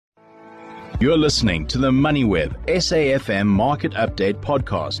You're listening to the MoneyWeb SAFM Market Update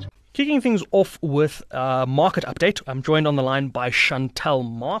podcast. Kicking things off with a market update, I'm joined on the line by Chantal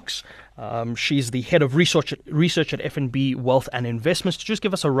Marx. She's the head of research at FNB Wealth and Investments, to just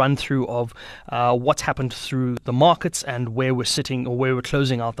give us a run through of what's happened through the markets and where we're sitting or where we're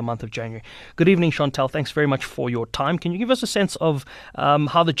closing out the month of January. Good evening, Chantal. Thanks very much for your time. Can you give us a sense of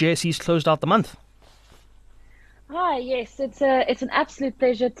how the JSE's closed out the month? Hi, yes, it's an absolute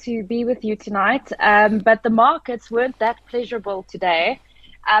pleasure to be with you tonight. But the markets weren't that pleasurable today.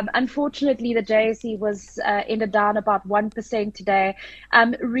 Unfortunately, the JSE was ended down about 1% today.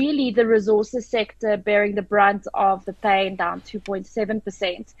 Really, the resources sector bearing the brunt of the pain, down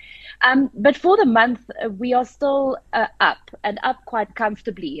 2.7%. But for the month, we are still up quite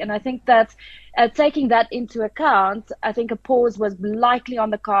comfortably. And I think that taking that into account, I think a pause was likely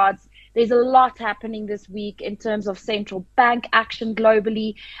on the cards. There's a lot happening this week in terms of central bank action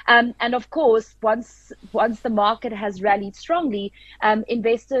globally. And of course, once the market has rallied strongly,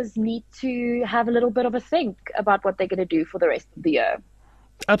 investors need to have a little bit of a think about what they're going to do for the rest of the year.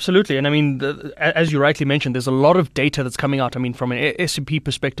 Absolutely. And I mean, as you rightly mentioned, there's a lot of data that's coming out. I mean, from an S&P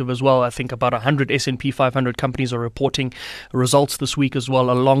perspective as well, I think about 100 S&P 500 companies are reporting results this week as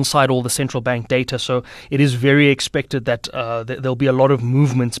well, alongside all the central bank data. So it is very expected that there'll be a lot of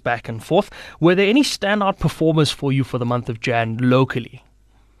movements back and forth. Were there any standout performers for you for the month of Jan locally?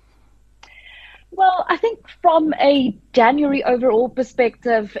 Well, I think from a January overall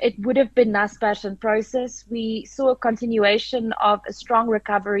perspective, it would have been Naspers and Prosus. We saw a continuation of a strong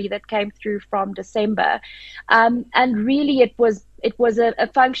recovery that came through from December. And really, it was a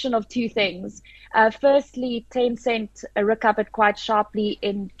function of two things. Firstly, Tencent recovered quite sharply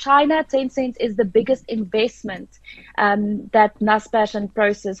in China. Tencent is the biggest investment that Naspers and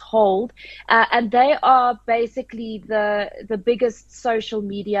Prosus hold. And they are basically the biggest social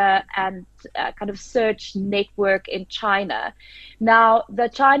media and kind of search network in China. Now, the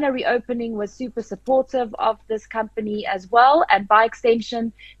China reopening was super supportive of this company as well. And by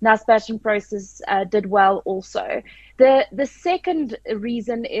extension, Naspers and Prosus did well also. The second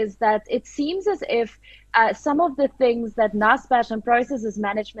reason is that it seems as if some of the things that Naspers and Prosus's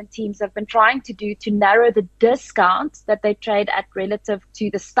management teams have been trying to do to narrow the discount that they trade at relative to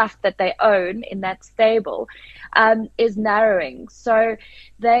the stuff that they own in that stable is narrowing. So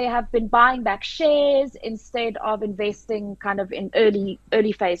they have been buying back shares instead of investing kind of in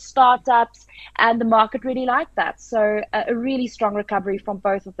early phase startups, and the market really liked that. So a really strong recovery from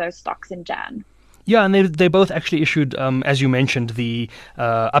both of those stocks in Jan. Yeah, and they both actually issued, as you mentioned, the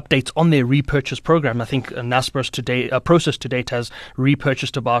updates on their repurchase program. I think Prosus to date has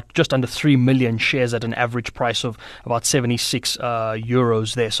repurchased about just under 3 million shares at an average price of about 76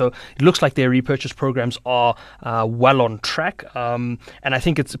 euros there. So it looks like their repurchase programs are well on track. And I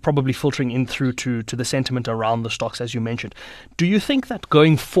think it's probably filtering in through to the sentiment around the stocks, as you mentioned. Do you think that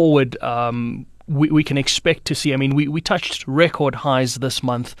going forward, we can expect to see? I mean, we touched record highs this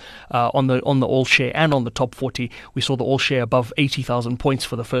month on the all share and on the top 40. We saw the all share above 80,000 points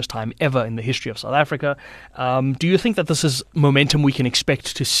for the first time ever in the history of South Africa. Do you think that this is momentum we can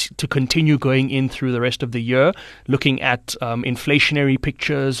expect to continue going in through the rest of the year, looking at inflationary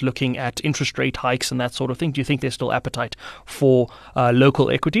pictures, looking at interest rate hikes and that sort of thing? Do you think there's still appetite for local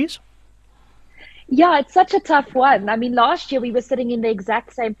equities? Yeah, it's such a tough one. I mean, last year we were sitting in the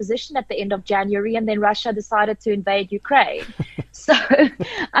exact same position at the end of January, and then Russia decided to invade Ukraine. So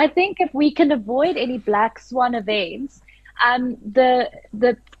I think if we can avoid any black swan events,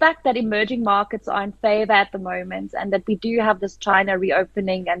 the fact that emerging markets are in favor at the moment, and that we do have this China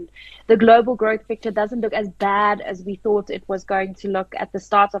reopening, and the global growth picture doesn't look as bad as we thought it was going to look at the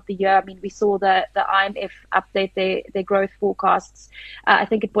start of the year. I mean, we saw the IMF update their growth forecasts. I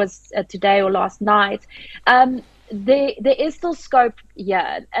think it was today or last night. There is still scope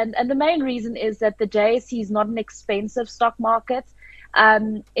here, and the main reason is that the JSE is not an expensive stock market.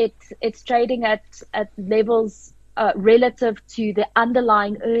 It's trading at levels relative to the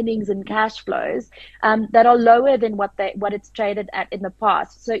underlying earnings and cash flows that are lower than what it's traded at in the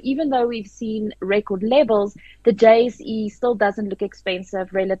past. So even though we've seen record levels, the JSE still doesn't look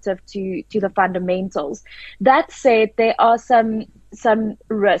expensive relative to the fundamentals. That said, there are some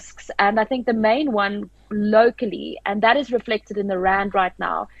risks, and I think the main one locally, and that is reflected in the rand right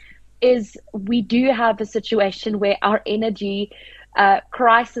now, is we do have a situation where our energy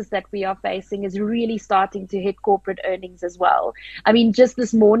crisis that we are facing is really starting to hit corporate earnings as well. I mean, just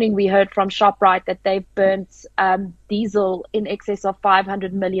this morning we heard from Shoprite that they've burnt diesel in excess of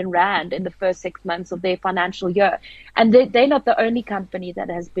 500 million rand in the first 6 months of their financial year. And they're not the only company that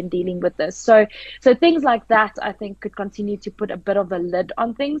has been dealing with this. So things like that, I think, could continue to put a bit of a lid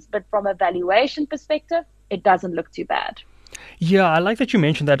on things. But from a valuation perspective, it doesn't look too bad. Yeah, I like that you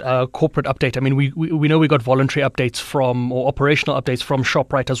mentioned that corporate update. I mean, we know we got voluntary updates from, or operational updates from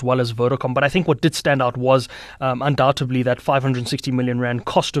Shoprite as well as Vodacom. But I think what did stand out was undoubtedly that 560 million rand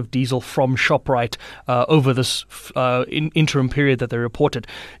cost of diesel from Shoprite over this interim period that they reported.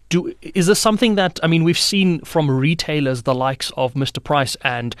 Is this something that, I mean, we've seen from retailers, the likes of Mr. Price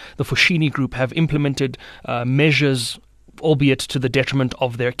and the Foschini Group have implemented measures, albeit to the detriment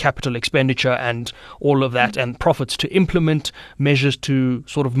of their capital expenditure and all of that and profits, to implement measures to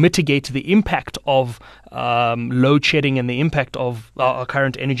sort of mitigate the impact of load shedding and the impact of our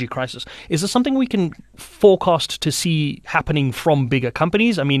current energy crisis. Is this something we can forecast to see happening from bigger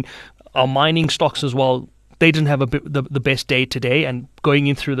companies? I mean, our mining stocks as well, they didn't have the best day today, and going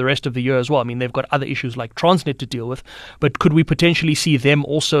in through the rest of the year as well. I mean, they've got other issues like Transnet to deal with, but could we potentially see them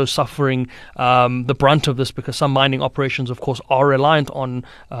also suffering the brunt of this, because some mining operations, of course, are reliant on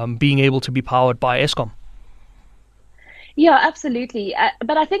being able to be powered by Eskom? Yeah, absolutely.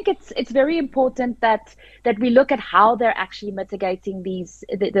 But I think it's very important that we look at how they're actually mitigating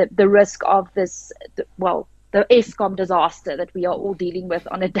the risk of this, the Eskom disaster that we are all dealing with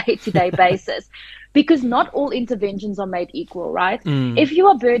on a day-to-day basis, because not all interventions are made equal, right? If you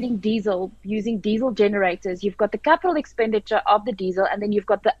are burning diesel using diesel generators, you've got the capital expenditure of the diesel, and then you've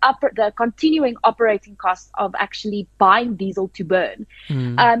got the continuing operating costs of actually buying diesel to burn.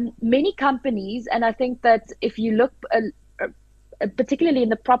 Many companies, and I think that if you look particularly in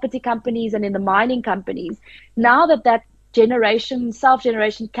the property companies and in the mining companies, now that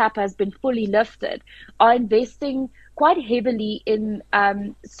self-generation cap has been fully lifted, are investing quite heavily in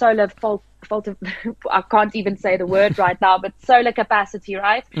solar I can't even say the word right now, but solar capacity,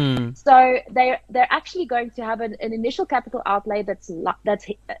 right? So they're actually going to have an initial capital outlay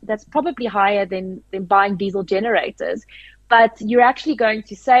that's probably higher than buying diesel generators, but you're actually going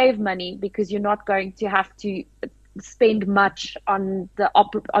to save money because you're not going to have to spend much on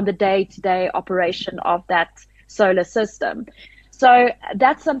the day-to-day operation of that solar system. So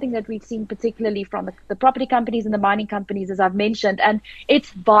that's something that we've seen particularly from the property companies and the mining companies, as I've mentioned, and it's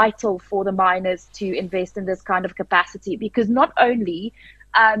vital for the miners to invest in this kind of capacity, because not only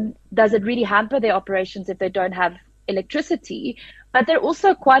does it really hamper their operations if they don't have electricity, but they're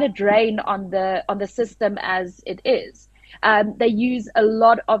also quite a drain on the system as it is. They use a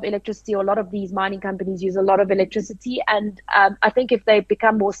lot of electricity, or a lot of these mining companies use a lot of electricity, and I think if they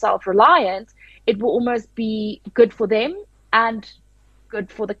become more self-reliant, it will almost be good for them and good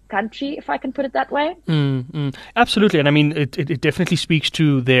for the country, if I can put it that way. Absolutely. And I mean, it definitely speaks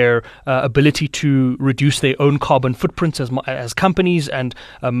to their ability to reduce their own carbon footprints as companies, and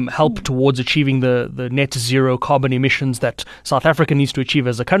help towards achieving the net zero carbon emissions that South Africa needs to achieve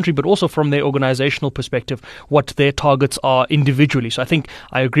as a country, but also from their organizational perspective, what their targets are individually. So I think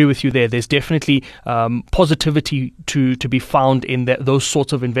I agree with you there. There's definitely positivity to be found in those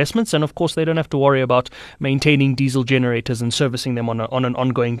sorts of investments. And of course, they don't have to worry about maintaining diesel generators and servicing them on an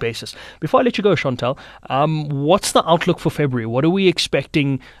ongoing basis. Before I let you go, Chantel, what's the outlook for February? What are we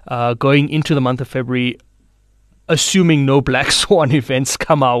expecting going into the month of February, assuming no black swan events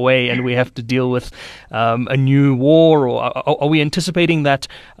come our way and we have to deal with a new war? Or are we anticipating that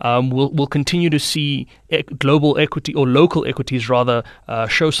we'll continue to see global equity, or local equities rather,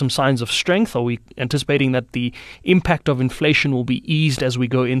 show some signs of strength? Are we anticipating that the impact of inflation will be eased as we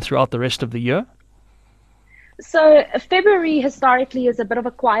go in throughout the rest of the year? So February historically is a bit of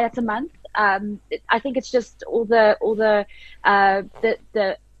a quieter month. I think it's just all the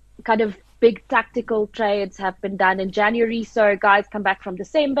kind of big tactical trades have been done in January. So guys come back from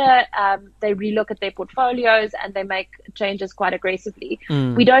December, they relook at their portfolios and they make changes quite aggressively.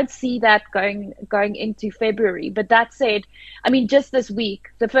 We don't see that going into February. But that said, I mean, just this week,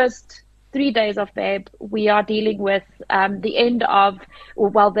 the first 3 days of Feb, we are dealing with the end of,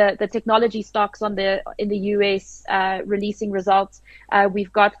 the technology stocks in the US releasing results.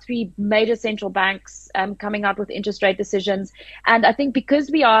 We've got 3 major central banks coming out with interest rate decisions. And I think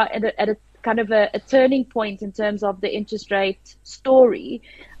because we are at a kind of a turning point in terms of the interest rate story,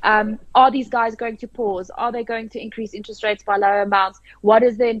 are these guys going to pause? Are they going to increase interest rates by lower amounts? What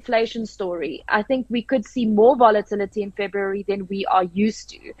is the inflation story? I think we could see more volatility in February than we are used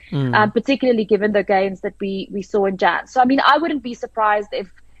to, particularly given the gains that we saw in Jan. So, I mean, I wouldn't be surprised if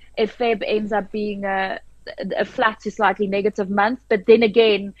Feb ends up being a a flat to slightly negative month. But then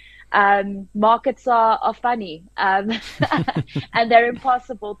again, markets are funny, and they're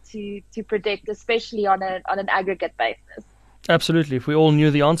impossible to predict, especially on an aggregate basis. Absolutely. If we all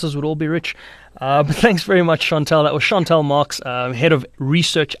knew the answers, we'd all be rich. But thanks very much, Chantel. That was Chantel Marx, Head of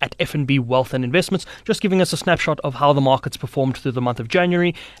Research at FNB Wealth and Investments, just giving us a snapshot of how the markets performed through the month of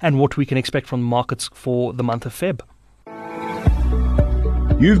January and what we can expect from the markets for the month of Feb.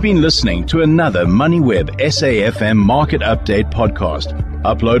 You've been listening to another MoneyWeb SAFM Market Update podcast,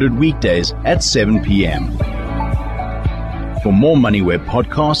 uploaded weekdays at 7 p.m. For more MoneyWeb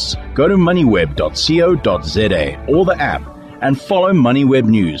podcasts, go to moneyweb.co.za or the app, and follow MoneyWeb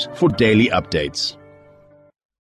News for daily updates.